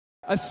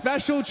A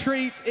special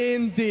treat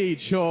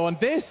indeed, Sean.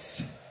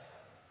 This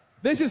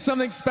is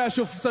something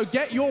special, so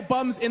get your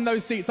bums in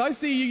those seats. I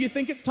see you, you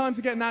think it's time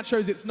to get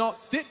nachos, it's not.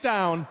 Sit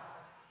down,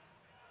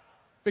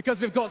 because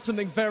we've got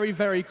something very,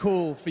 very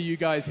cool for you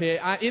guys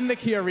here in the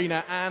Key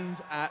Arena and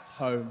at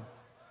home.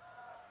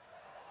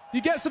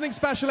 You get something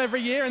special every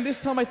year, and this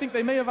time I think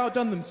they may have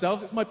outdone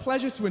themselves. It's my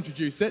pleasure to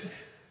introduce it.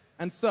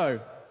 And so,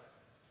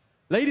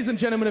 ladies and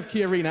gentlemen of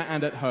Key Arena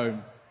and at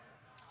home,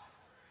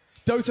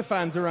 Dota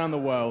fans around the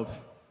world,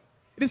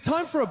 it is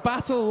time for a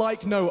battle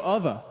like no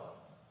other.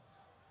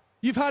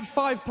 You've had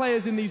 5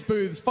 players in these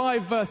booths,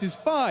 5 versus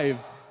 5.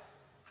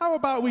 How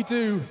about we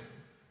do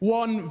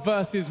 1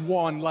 versus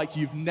 1 like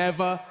you've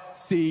never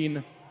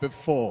seen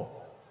before?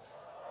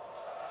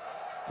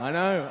 I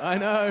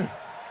know.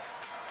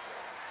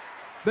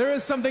 There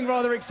is something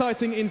rather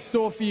exciting in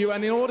store for you,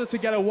 and in order to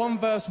get a 1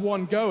 versus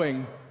 1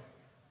 going,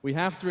 we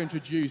have to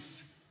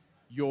introduce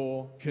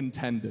your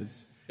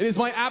contenders. It is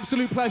my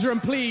absolute pleasure,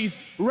 and please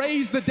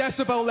raise the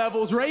decibel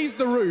levels, raise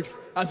the roof,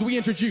 as we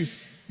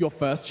introduce your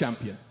first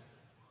champion.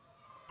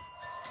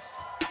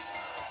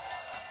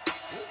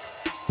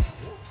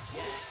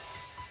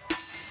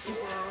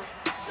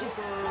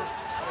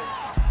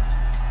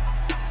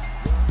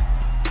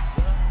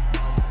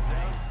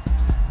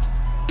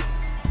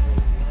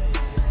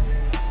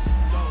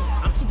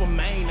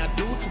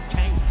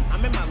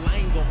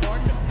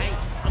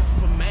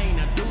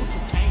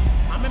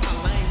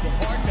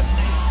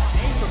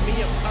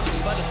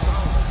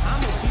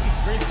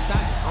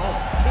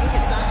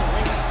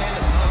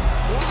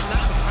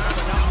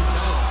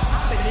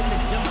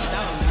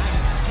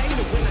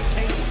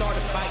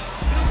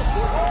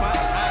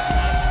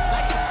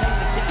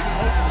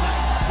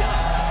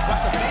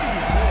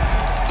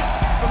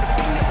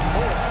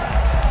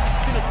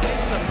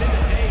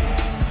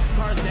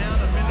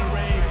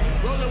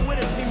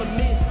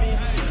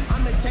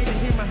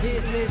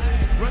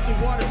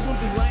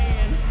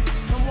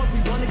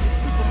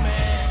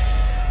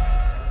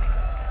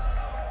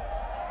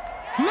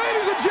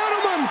 Ladies and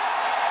gentlemen,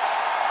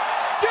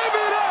 give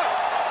it up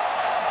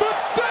for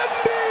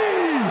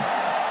Dendi!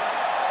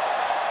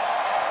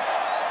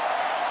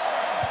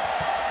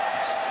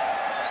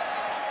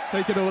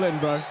 Take it all in,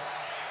 bro.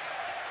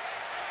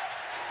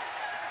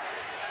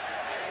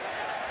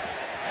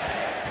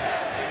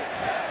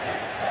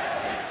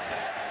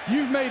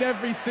 You've made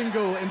every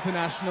single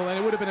international, and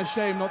it would have been a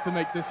shame not to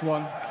make this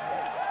one.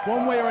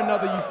 One way or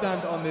another, you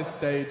stand on this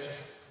stage.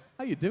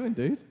 How you doing,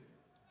 dude?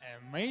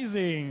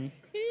 Amazing.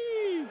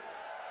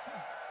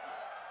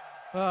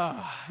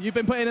 You've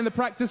been putting in the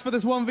practice for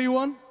this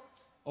 1v1?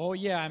 Oh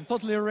yeah, I'm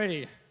totally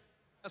ready.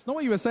 That's not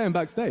what you were saying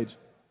backstage.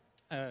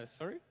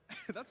 Sorry?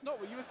 That's not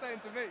what you were saying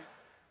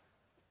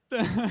to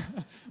me.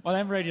 Well,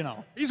 I'm ready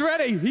now. He's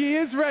ready. He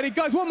is ready.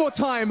 Guys, one more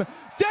time.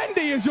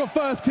 Dendi is your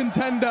first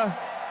contender.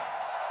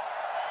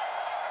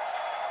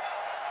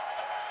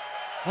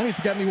 I need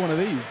to get me one of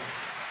these.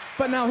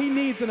 But now he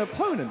needs an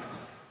opponent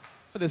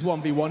for this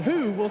 1v1.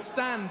 Who will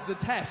stand the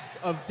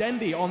test of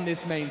Dendi on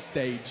this main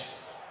stage?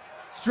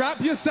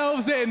 Strap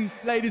yourselves in,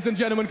 ladies and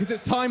gentlemen, because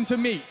it's time to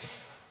meet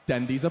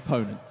Dendi's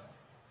opponent.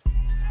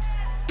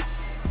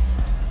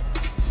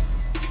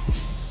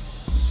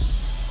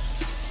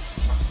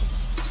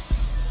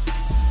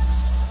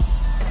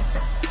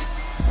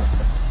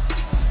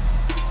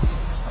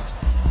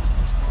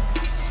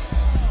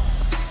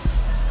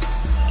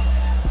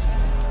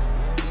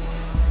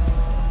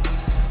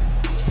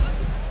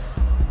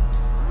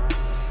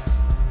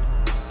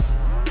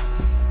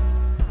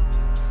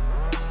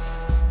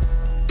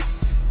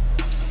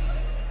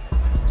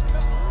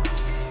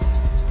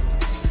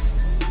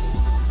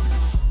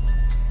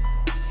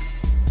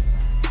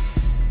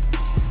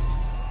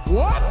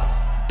 What?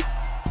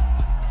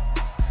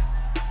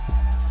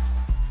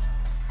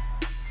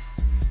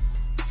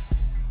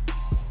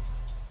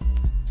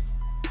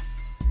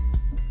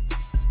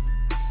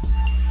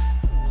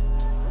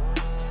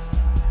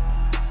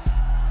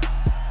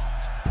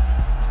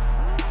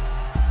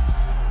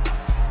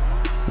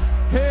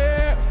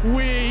 Here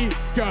we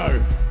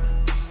go.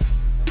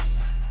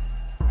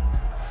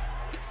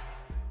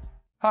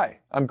 Hi,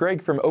 I'm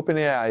Greg from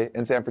OpenAI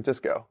in San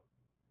Francisco.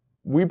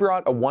 We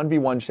brought a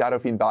 1v1 Shadow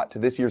Fiend bot to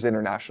this year's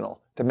International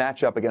to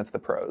match up against the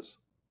pros.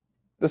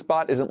 This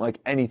bot isn't like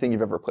anything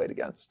you've ever played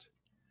against.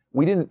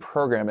 We didn't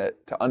program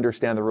it to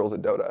understand the rules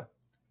of Dota.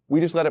 We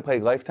just let it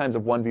play lifetimes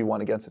of 1v1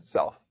 against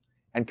itself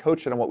and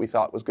coached it on what we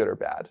thought was good or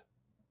bad.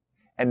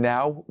 And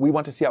now we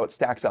want to see how it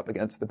stacks up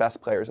against the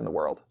best players in the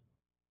world.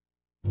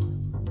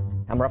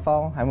 I'm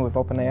Rafael, I'm with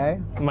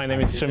OpenAI. My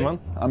name is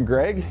Shimon. I'm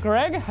Greg.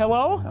 Greg,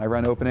 hello. I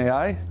run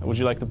OpenAI. Would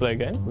you like to play a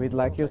game? We'd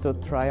like you to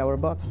try our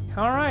bot.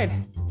 All right.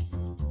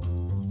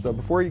 So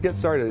before you get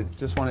started,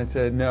 just wanted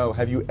to know,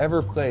 have you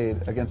ever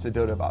played against a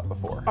Dota bot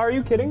before? Are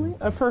you kidding me?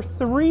 For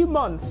 3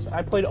 months,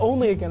 I played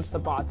only against the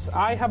bots.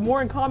 I have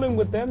more in common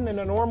with them than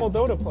a normal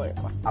Dota player.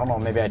 I don't know,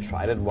 maybe I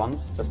tried it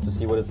once just to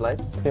see what it's like.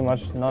 Pretty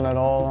much none at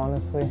all,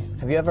 honestly.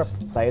 Have you ever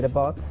played a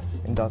bot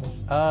in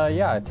Dota?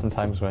 Yeah,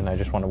 sometimes when I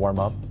just want to warm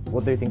up.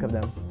 What do you think of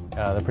them?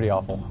 They're pretty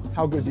awful.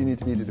 How good do you need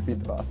to be to defeat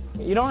the bots?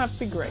 You don't have to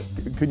be great.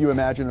 Could you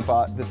imagine a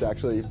bot that's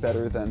actually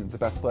better than the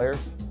best players?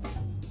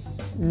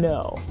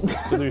 No.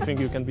 So do you think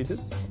you can beat it?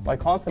 My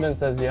confidence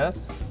says yes,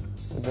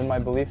 but then my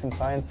belief in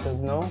science says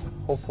no.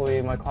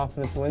 Hopefully my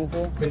confidence wins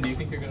here. When do you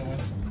think you're gonna win?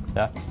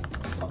 Yeah.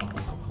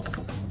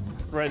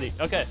 Ready.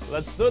 Okay,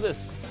 let's do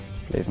this.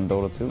 Play some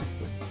Dota 2.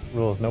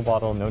 Rules, no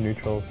bottle, no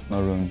neutrals,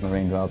 No runes, no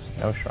raindrops.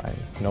 no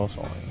shrines, no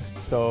soaring.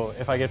 So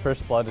if I get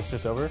first blood, it's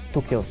just over?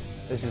 2 kills.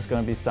 It's just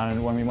gonna be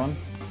standard 1v1.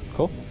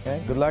 Cool.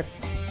 Okay, good luck.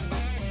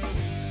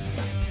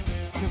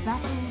 The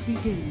battle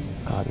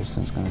begins. God, this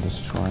thing's gonna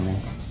destroy me.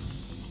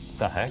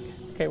 The heck?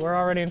 Okay, we're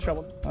already in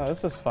trouble. Oh,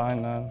 this is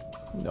fine, man.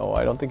 No,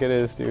 I don't think it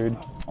is, dude.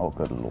 Oh,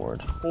 good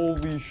lord.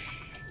 Holy sh...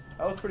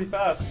 That was pretty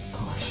fast.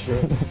 Oh,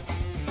 shit.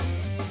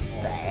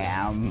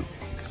 Damn.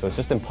 So it's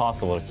just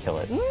impossible to kill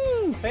it.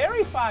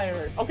 Fairy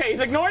fires. Okay, he's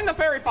ignoring the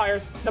fairy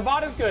fires. The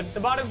bot is good. The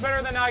bot is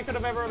better than I could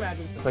have ever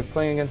imagined. It's like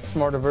playing against a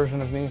smarter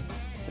version of me.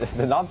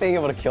 The not being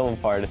able to kill him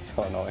fired is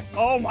so annoying.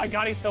 Oh my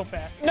god, he's so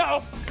fast.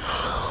 No!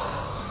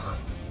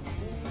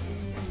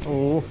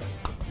 Ooh.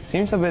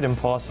 Seems a bit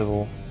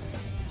impossible.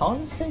 How long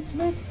does it take to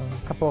make?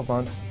 A couple of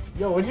months.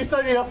 Yo, what'd you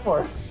sign me up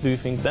for? Do you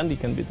think Dendi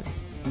can beat it?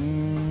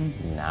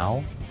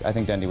 Now? I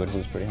think Dendi would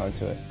lose pretty hard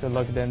to it. Good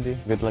luck, Dendi.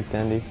 Good luck,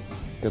 Dendi.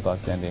 Good luck,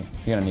 Dendi.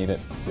 You're gonna need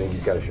it. Think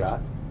he's got a shot?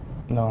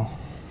 No.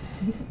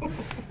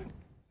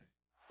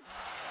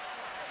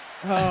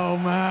 Oh,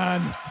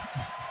 man.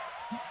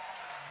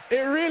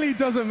 It really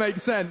doesn't make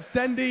sense.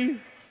 Dendi,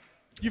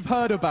 you've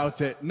heard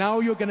about it. Now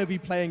you're going to be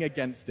playing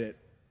against it.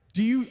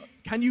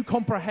 Can you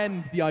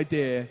comprehend the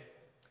idea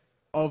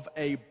of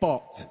a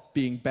bot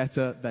being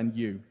better than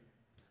you?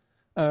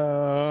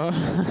 I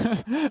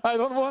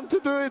don't want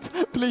to do it,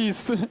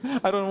 please.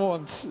 I don't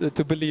want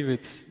to believe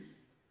it.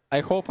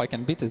 I hope I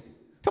can beat it.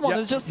 Come on, Yeah,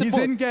 it's just a he's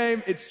bot. in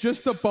game. It's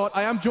just a bot.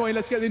 I am joined.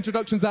 Let's get the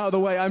introductions out of the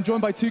way. I'm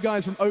joined by two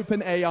guys from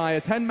OpenAI,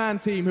 a 10-man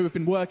team who have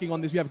been working on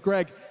this. We have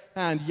Greg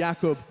and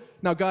Jakub.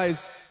 Now,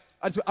 guys,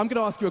 I'm going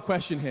to ask you a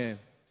question here,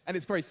 and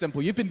it's very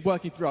simple. You've been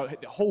working throughout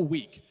the whole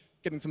week,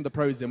 getting some of the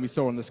pros in we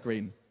saw on the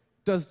screen.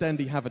 Does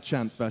Dendi have a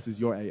chance versus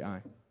your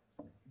AI?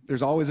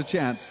 There's always a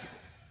chance.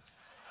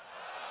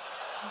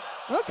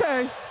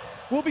 Okay.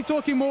 We'll be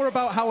talking more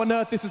about how on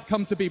earth this has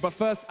come to be, but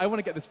first, I want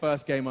to get this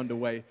first game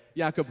underway.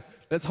 Jakub,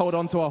 let's hold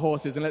on to our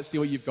horses and let's see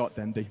what you've got,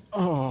 Dendi.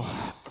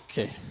 Oh,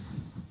 okay.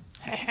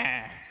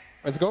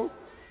 Let's go.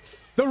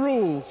 The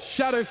rules,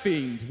 Shadow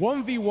Fiend,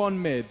 1v1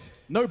 mid.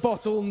 No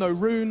bottle, no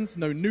runes,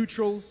 no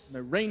neutrals, no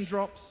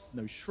raindrops,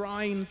 no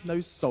shrines, no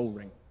soul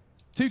ring.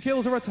 2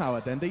 kills or a tower,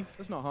 Dendi.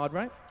 That's not hard,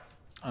 right?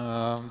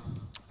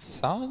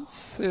 Sounds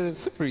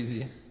super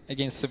easy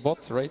against the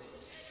bot, right?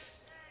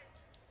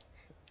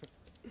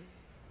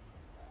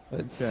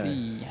 Let's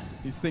see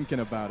He's thinking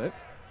about it.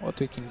 what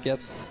we can get.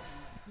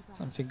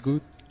 Something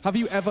good. Have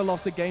you ever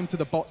lost a game to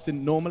the bots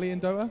normally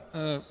in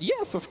Dota?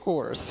 Yes, of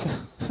course.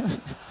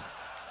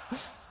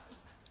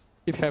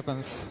 It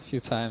happens a few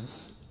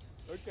times.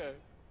 Okay.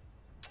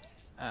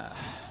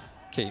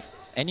 Okay,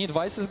 any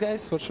advices,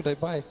 guys? What should I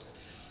buy?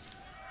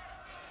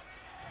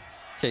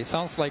 Okay,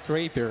 sounds like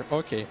rapier.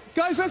 Okay.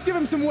 Guys, let's give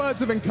him some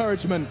words of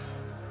encouragement.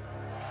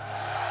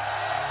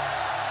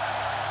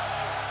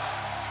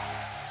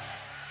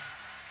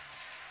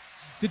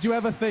 Did you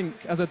ever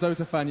think, as a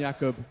Dota fan,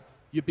 Jakub,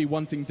 you'd be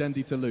wanting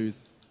Dendi to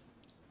lose?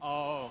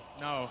 Oh,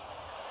 no.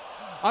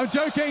 I'm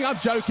joking.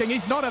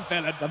 He's not a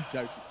villain. I'm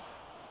joking.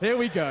 Here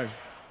we go.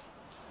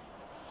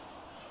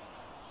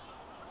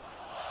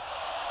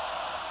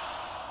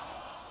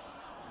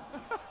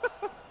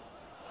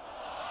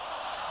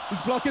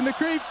 He's blocking the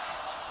creeps.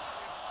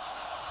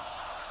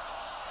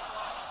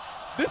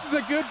 This is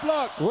a good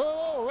block.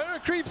 Whoa, where are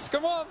creeps?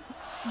 Come on.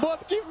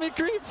 Bot, give me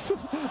creeps.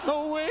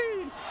 No way.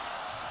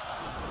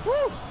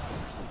 Woo!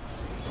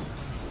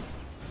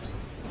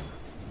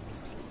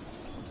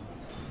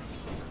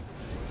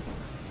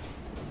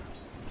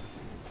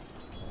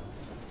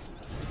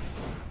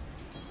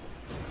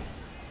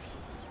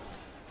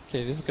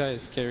 Okay, this guy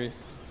is scary.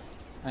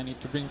 I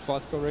need to bring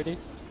Flask already.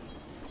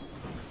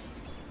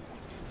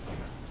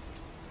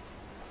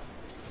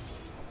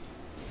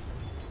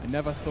 I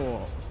never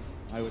thought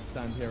I would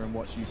stand here and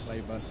watch you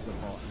play versus a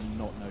bot and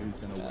not know who's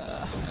going to win.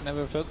 I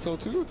never felt so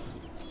too.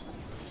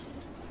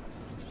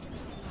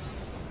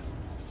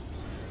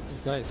 This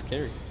guy is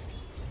scary.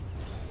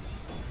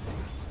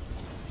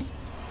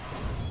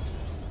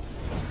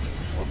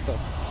 What the?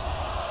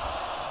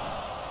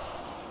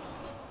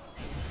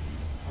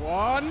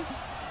 One.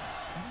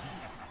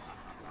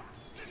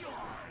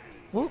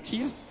 Look,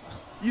 he's...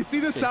 You see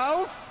the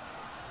salve?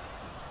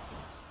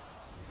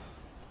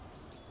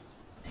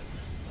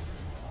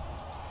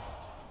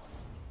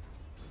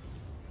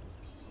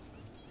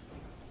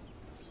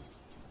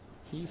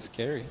 He's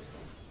scary.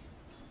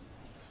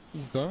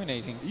 He's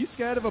dominating. Are you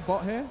scared of a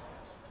bot here?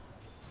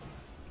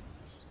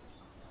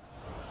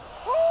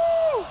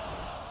 Oh!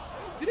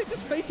 Did it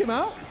just fake him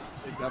out?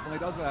 It definitely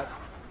does that.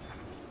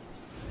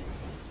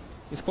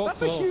 He's close That's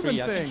to a level human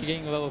 3. I think thing. he's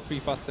getting level 3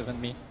 faster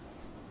than me.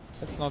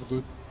 That's not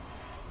good.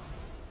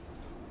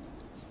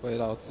 Let's play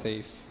it out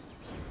safe.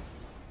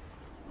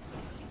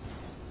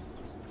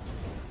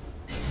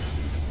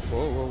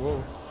 Whoa, whoa,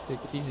 whoa.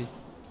 Take it easy.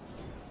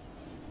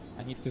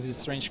 I need to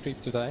this range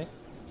creep to die.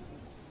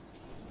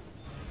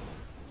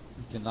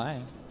 He's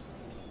denying.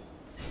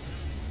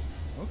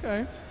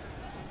 Okay.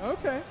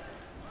 Okay.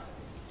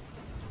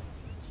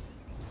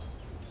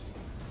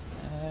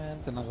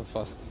 And another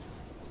fast.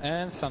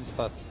 And some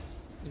stats.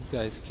 This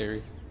guy is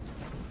scary.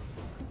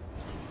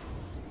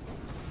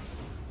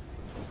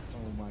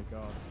 Oh my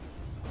god.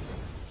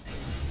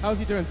 How's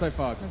he doing so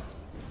far?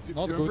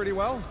 Not Doing good. pretty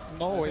well.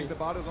 No I way. think the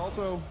bot is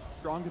also a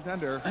strong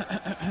contender.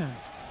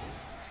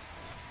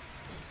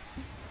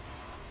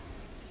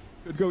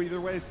 Could go either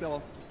way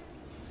still.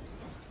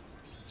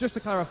 Just to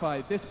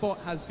clarify, this bot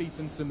has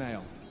beaten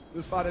Sumail.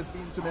 This bot has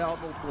beaten Sumail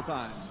multiple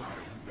times.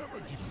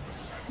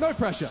 No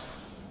pressure.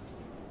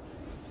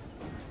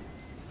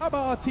 How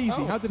about Arteezy?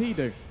 Oh. How did he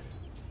do?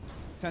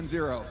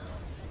 10-0.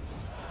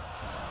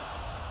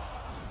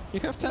 You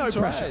have 10 No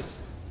pressure. tries.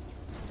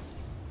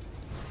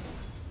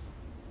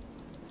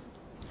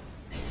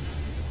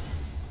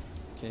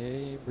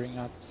 Okay, bring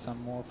up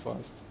some more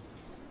fast.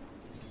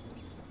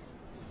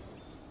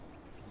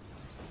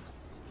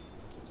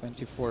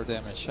 24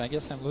 damage. I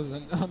guess I'm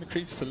losing on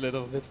creeps a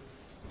little bit.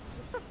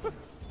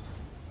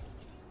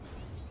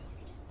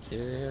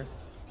 Here.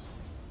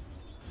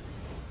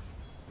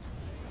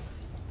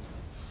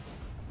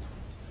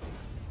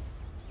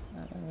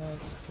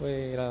 Let's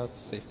play it out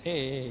safe.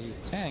 Hey,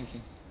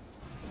 tanking.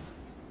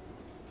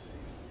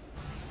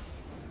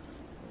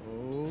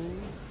 Oh.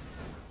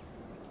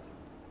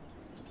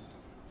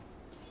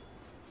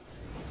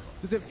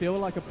 Does it feel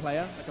like a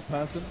player, like a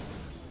person?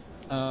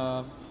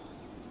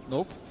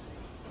 Nope.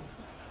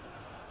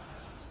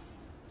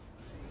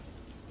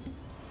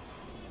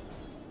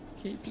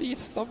 Okay, please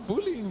stop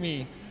bullying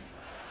me.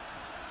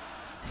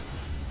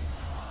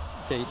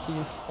 Okay,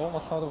 he's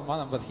almost out of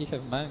mana, but he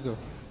have mango.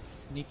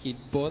 Sneaky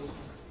bot.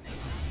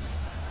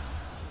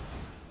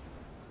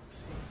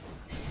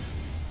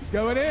 He's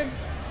going in.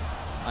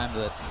 I'm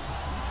dead.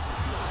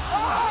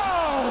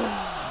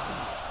 Oh!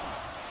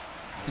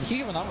 Did he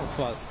have an armor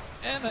flask?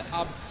 And an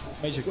up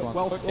magic one.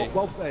 Well, Okay.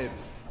 well played.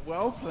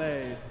 Well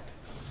played.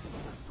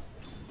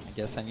 I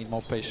guess I need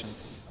more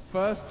patience.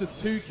 First to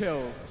 2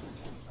 kills.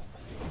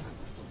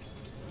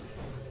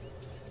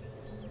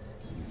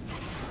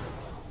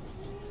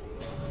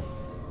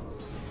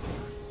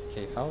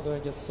 Okay, how do I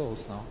get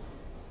souls now?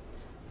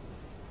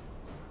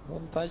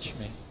 Don't touch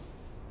me.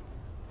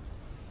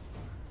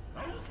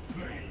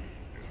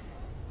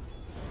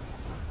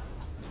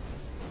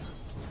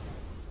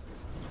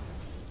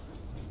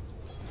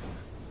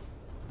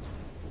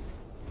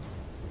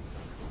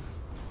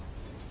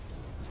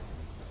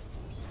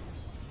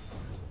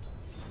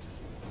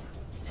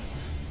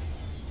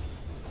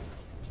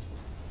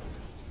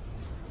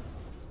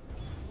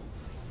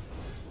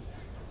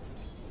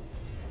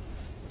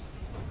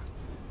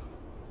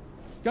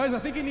 Guys, I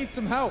think he needs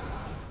some help.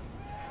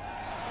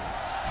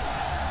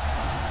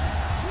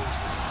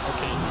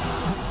 Okay.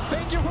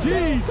 Thank you for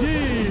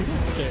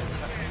GG! Okay.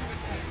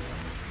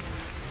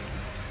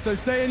 So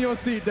stay in your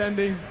seat,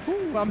 Dendi.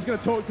 Well, I'm just going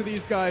to talk to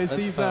these guys,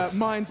 That's these tough.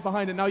 minds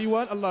behind it. Now, you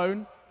weren't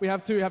alone. We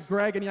have two. We have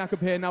Greg and Jakob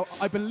here. Now,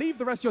 I believe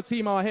the rest of your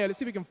team are here. Let's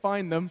see if we can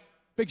find them.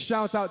 Big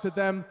shout out to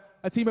them.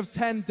 A team of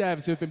 10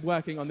 devs who have been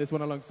working on this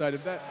one alongside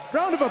of them.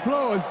 Round of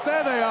applause.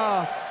 There they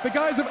are. The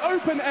guys of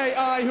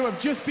OpenAI who have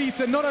just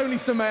beaten not only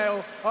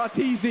Sumail,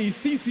 Arteezy,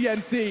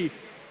 CCNC,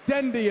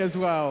 Dendi as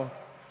well.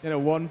 You know,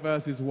 1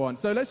 versus 1.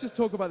 So let's just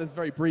talk about this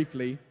very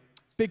briefly.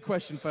 Big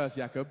question first,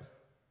 Jakob.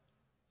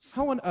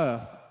 How on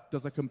earth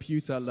does a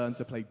computer learn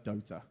to play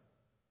Dota?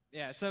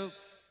 Yeah, so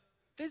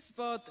this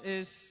bot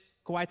is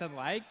quite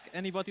unlike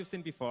any bot you've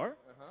seen before.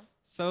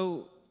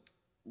 So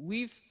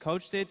we've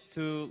coached it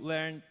to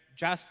learn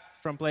just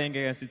from playing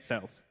against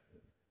itself.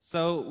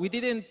 So we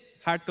didn't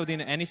hard code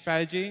in any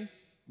strategy.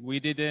 We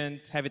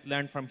didn't have it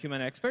learn from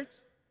human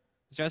experts.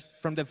 It's just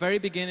from the very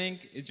beginning,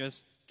 it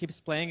just keeps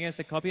playing against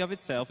a copy of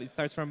itself. It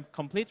starts from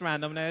complete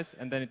randomness,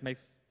 and then it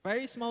makes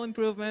very small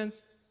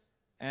improvements,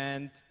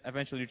 and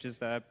eventually reaches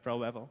the pro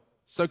level.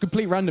 So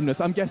complete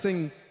randomness. I'm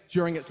guessing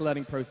during its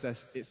learning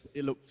process,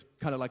 it looked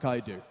kind of like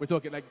I do. We're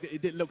talking like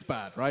it looked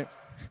bad, right?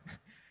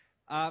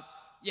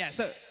 Yeah,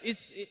 so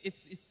it's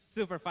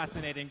super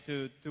fascinating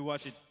to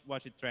watch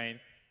it train.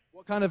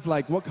 What kind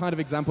of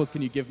examples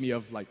can you give me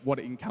of like what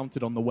it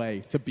encountered on the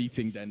way to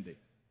beating Dendi?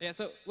 Yeah,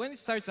 so when it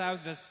starts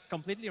out, just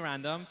completely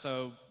random.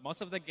 So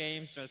most of the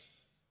games just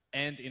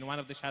end in one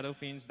of the Shadow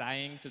Fiends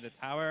dying to the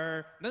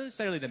tower, not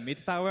necessarily the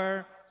mid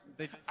tower.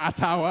 They just, A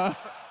tower.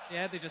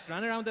 yeah, they just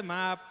run around the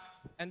map,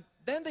 and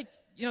then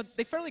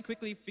they fairly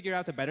quickly figure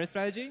out a better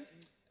strategy,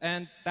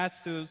 and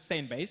that's to stay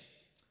in base.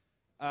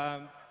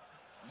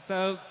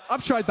 So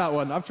I've tried that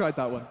one.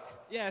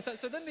 yeah,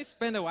 so then they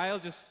spend a while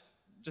just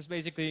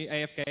basically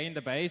AFK in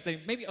the base.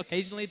 They maybe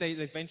occasionally they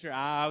venture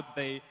out,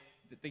 they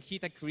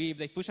hit a creep,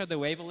 they push out the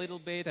wave a little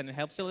bit, and it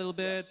helps a little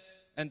bit.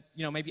 And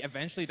maybe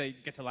eventually they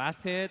get the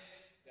last hit.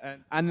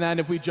 And then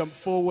if we jump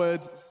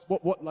forward,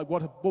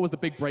 what was the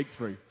big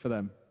breakthrough for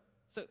them?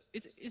 So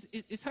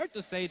it's hard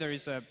to say there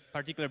is a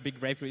particular big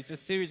breakthrough. It's a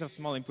series of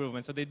small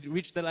improvements. So they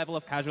reach the level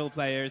of casual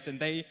players, and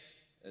they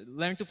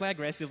learn to play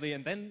aggressively,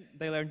 and then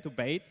they learn to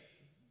bait.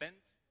 Then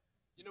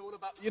You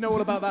know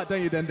all about that,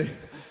 don't you, Dendi?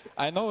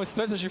 I know a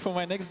strategy for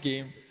my next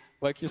game.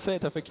 Like you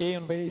said, FAK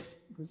on base,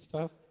 good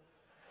stuff.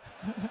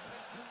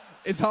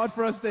 It's hard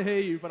for us to hear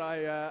you, but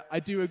I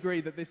do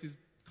agree that this is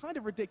kind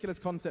of ridiculous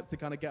concept to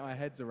kind of get our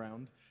heads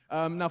around.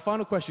 Now,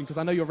 final question, because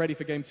I know you're ready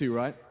for game 2,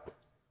 right?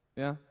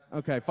 Yeah?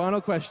 Okay,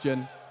 final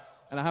question,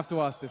 and I have to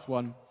ask this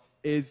one,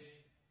 is,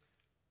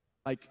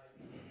 like,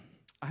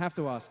 I have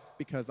to ask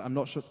because I'm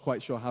not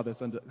quite sure how to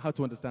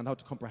understand, how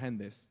to comprehend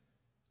this.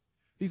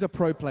 These are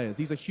pro players.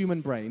 These are human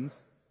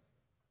brains.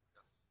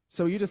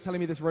 So you're just telling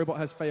me this robot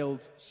has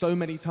failed so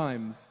many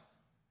times,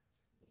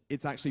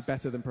 it's actually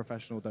better than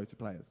professional Dota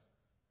players?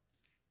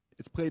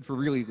 It's played for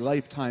really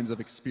lifetimes of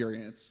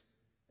experience.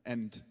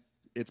 And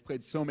it's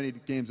played so many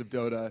games of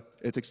Dota.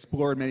 It's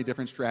explored many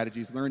different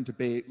strategies, learned to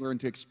bait,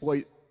 learned to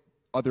exploit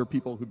other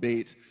people who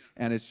bait.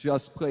 And it's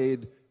just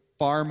played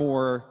far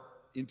more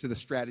into the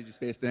strategy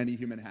space than any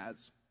human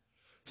has.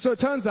 So it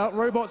turns out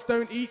robots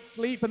don't eat,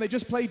 sleep, and they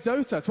just play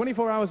Dota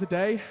 24 hours a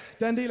day.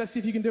 Dendi, let's see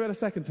if you can do it a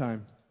second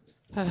time.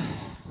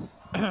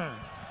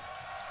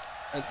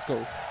 Let's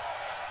go.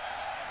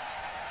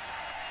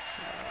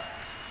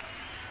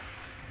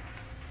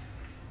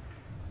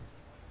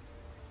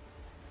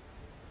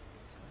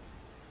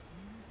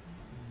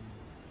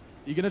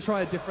 You're going to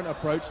try a different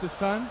approach this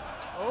time?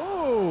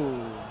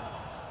 Oh!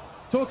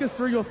 Talk us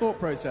through your thought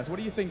process. What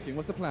are you thinking?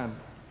 What's the plan?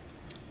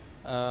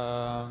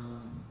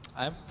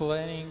 I'm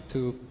planning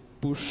to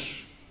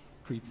push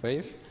creep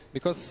wave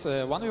because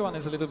 1v1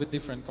 is a little bit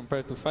different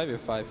compared to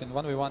 5v5. In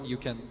 1v1 you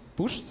can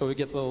push, so you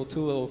get level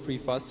 2, level 3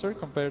 faster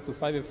compared to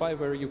 5v5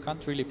 where you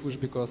can't really push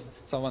because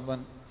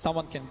someone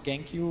can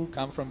gank you,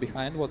 come from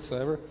behind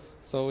whatsoever.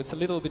 So it's a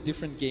little bit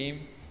different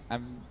game.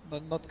 I'm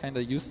not kind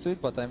of used to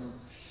it, but I'm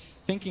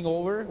thinking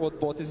over what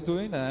bot is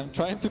doing, and I'm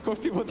trying to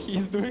copy what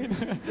he's doing.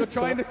 You're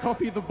trying to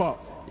copy the bot?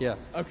 Yeah.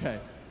 Okay.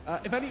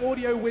 If any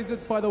audio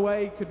wizards, by the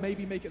way, could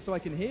maybe make it so I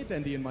can hear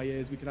Dendi in my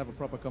ears, we can have a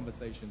proper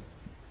conversation.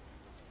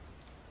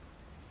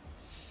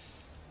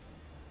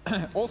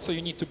 Also,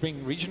 you need to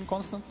bring region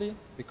constantly,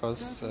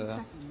 because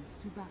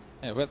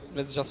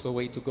that's just the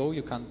way to go.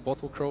 You can't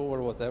bottle crow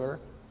or whatever.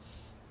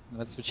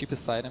 That's the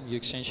cheapest item. You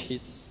exchange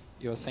hits,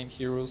 your same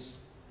heroes.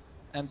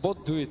 And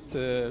bot do it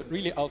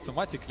really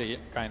automatically,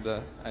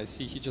 kinda. I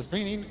see he just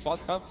bring in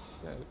flask up,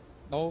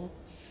 no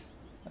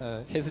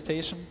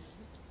hesitation.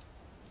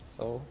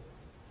 So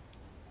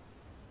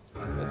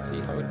let's see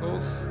how it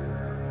goes.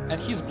 And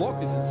his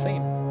block is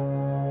insane.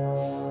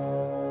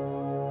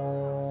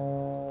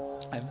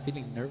 I'm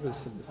feeling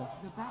nervous a little.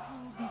 The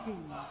battle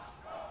begins.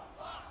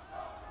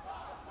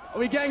 Are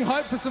we getting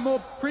hyped for some more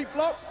creep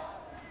block?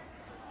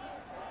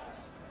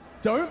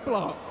 Don't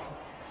block.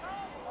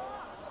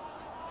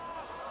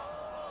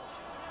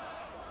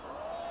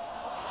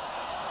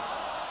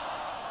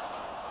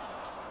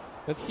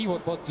 Let's see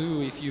what bot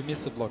do if you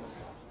miss a block.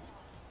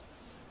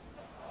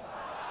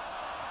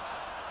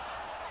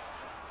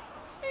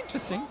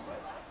 Interesting.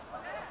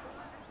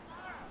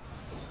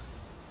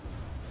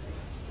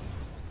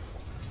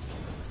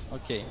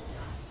 Okay.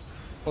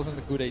 Wasn't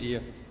a good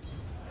idea.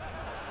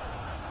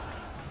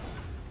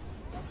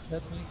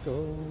 Let me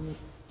go.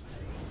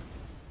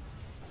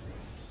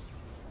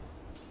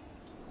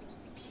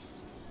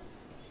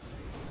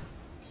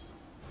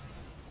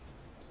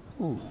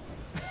 Ooh.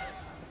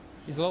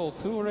 He's level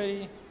 2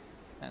 already,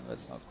 and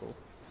that's not cool.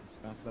 It's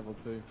fast level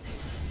 2.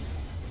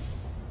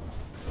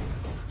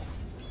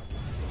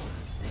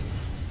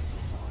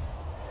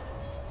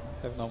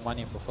 Have no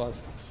money for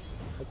flask.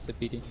 That's a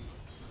pity.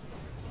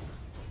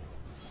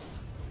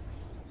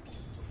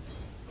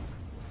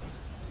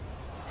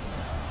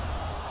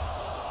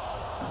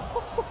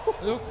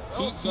 Look,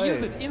 he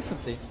used it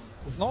instantly.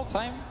 There's no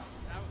time.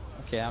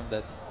 Okay, I'm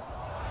dead.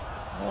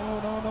 No,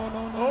 no, no,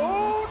 no, no.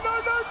 Oh, no,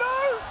 no, no!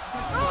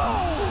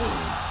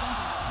 No!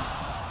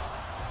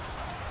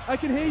 I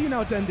can hear you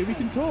now, Dendi. We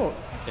can talk.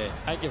 Okay,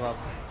 I give up.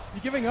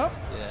 You giving up?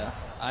 Yeah,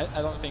 I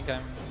don't think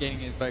I'm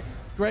getting it back.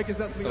 Greg, is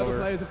that something other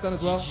players have done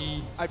as well?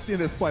 GG. I've seen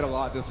this quite a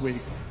lot this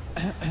week.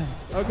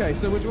 Okay,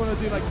 so would you want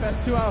to do like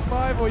best 2 out of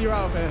 5 or you're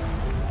out of here?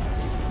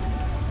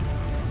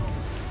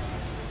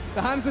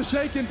 The hands are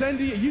shaking.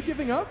 Dendi, are you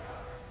giving up?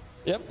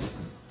 Yep,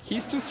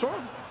 he's too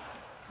strong,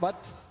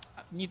 but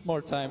I need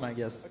more time, I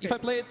guess. Okay. If I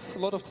play it a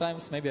lot of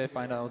times, maybe I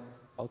find out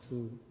how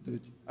to do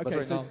it. Okay,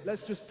 right so now,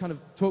 let's just kind of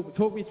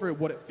talk me through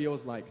what it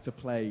feels like to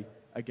play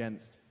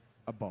against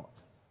a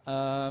bot.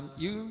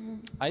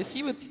 I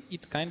see what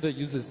it kind of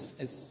uses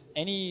is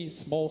any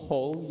small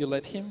hole you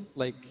let him,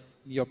 like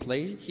your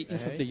play, he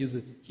instantly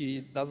uses it.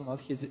 He does not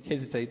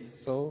hesitate.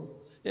 So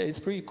yeah, it's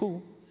pretty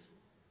cool.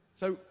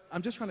 So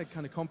I'm just trying to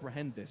kind of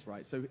comprehend this,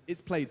 right? So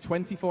it's played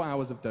 24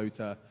 hours of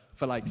Dota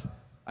for like,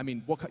 I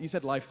mean, you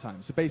said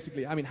lifetime. So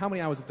basically, I mean, how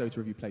many hours of Dota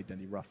have you played,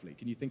 Dendi, roughly?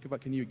 Can you think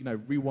about, can you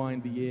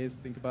rewind the years,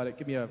 think about it?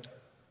 Give me a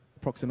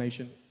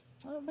approximation.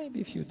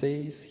 Maybe a few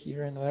days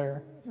here and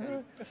there.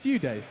 A few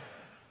days.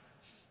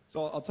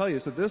 So I'll tell you,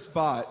 so this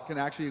bot can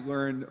actually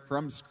learn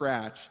from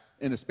scratch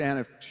in a span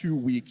of 2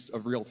 weeks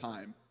of real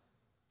time.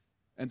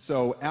 And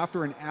so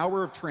after an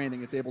hour of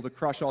training, it's able to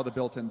crush all the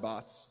built-in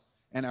bots.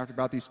 And after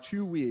about these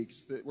 2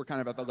 weeks, we're kind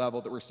of at the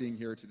level that we're seeing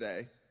here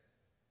today.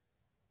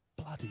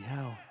 Bloody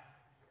hell.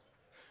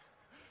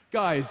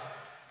 Guys,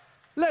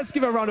 let's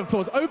give a round of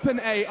applause.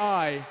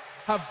 OpenAI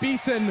have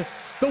beaten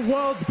the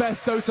world's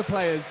best Dota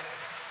players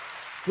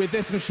with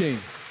this machine,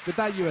 with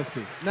that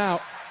USB.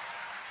 Now,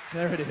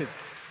 there it is.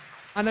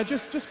 And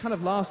just kind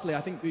of lastly,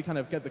 I think we kind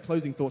of get the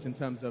closing thoughts in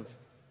terms of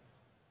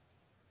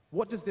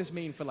what does this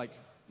mean for, like,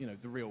 you know,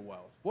 the real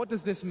world? What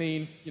does this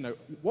mean? You know,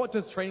 what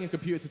does training a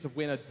computer to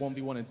win a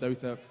 1v1 in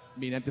Dota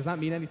mean? And does that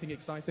mean anything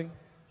exciting?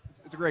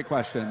 It's a great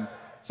question.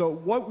 So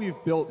what we've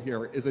built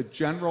here is a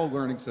general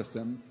learning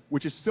system,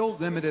 which is still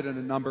limited in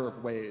a number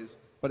of ways,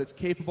 but it's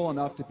capable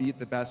enough to beat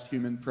the best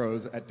human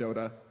pros at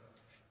Dota.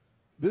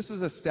 This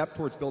is a step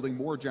towards building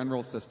more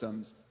general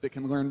systems that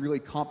can learn really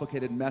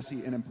complicated,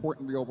 messy, and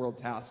important real-world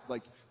tasks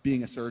like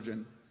being a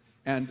surgeon.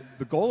 And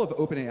the goal of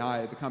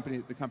OpenAI, the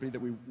company that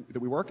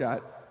we work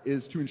at,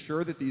 is to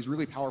ensure that these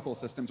really powerful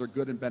systems are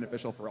good and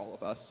beneficial for all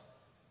of us.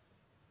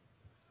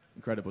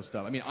 Incredible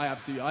stuff. I mean, I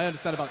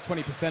understand about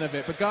 20% of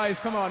it, but guys,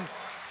 come on.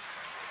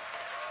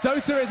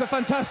 Dota is a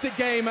fantastic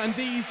game, and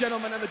these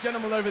gentlemen and the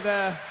gentleman over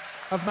there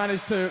have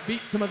managed to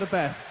beat some of the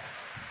best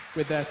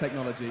with their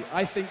technology.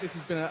 I think this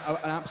has been an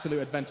absolute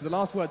adventure. The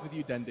last words with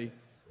you, Dendi.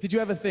 Did you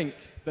ever think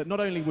that not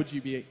only would you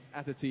be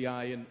at a TI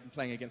and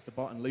playing against a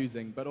bot and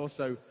losing, but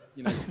also,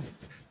 you know,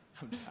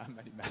 I'm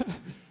really messing.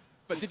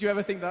 But did you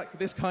ever think that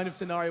this kind of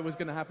scenario was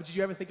going to happen? Did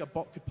you ever think a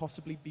bot could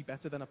possibly be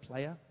better than a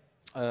player?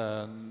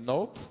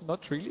 Nope,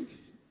 not really.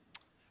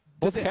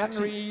 Does it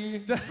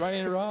Henry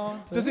running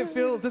around? Does it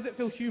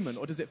feel human,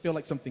 or does it feel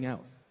like something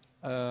else?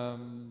 Yeah,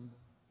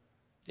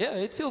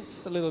 it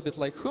feels a little bit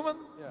like human,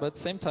 but at the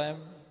same time,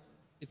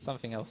 it's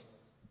something else.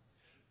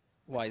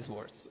 Wise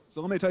words.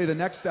 So let me tell you the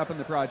next step in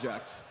the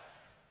project.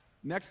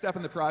 Next step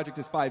in the project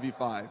is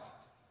 5v5.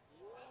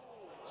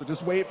 So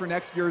just wait for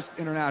next year's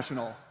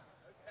international.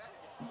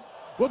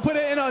 We'll put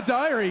it in our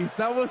diaries.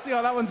 We'll see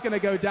how that one's going to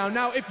go down.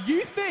 Now, if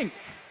you think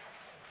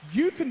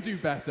you can do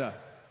better,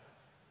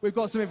 we've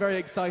got something very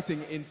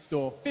exciting in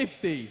store.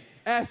 50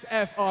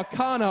 SF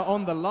Arcana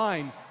on the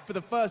line for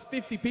the first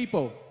 50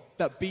 people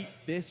that beat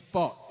this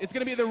bot. It's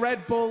going to be at the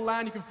Red Bull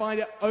LAN. You can find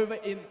it over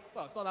in,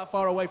 well, it's not that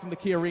far away from the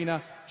Key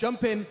Arena.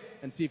 Jump in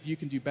and see if you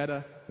can do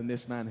better than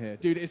this man here.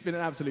 Dude, it's been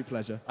an absolute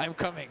pleasure. I'm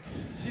coming.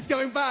 He's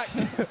coming back.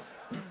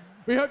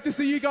 We hope to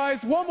see you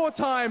guys one more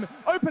time.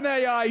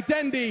 OpenAI,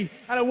 Dendi,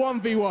 and a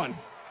 1v1.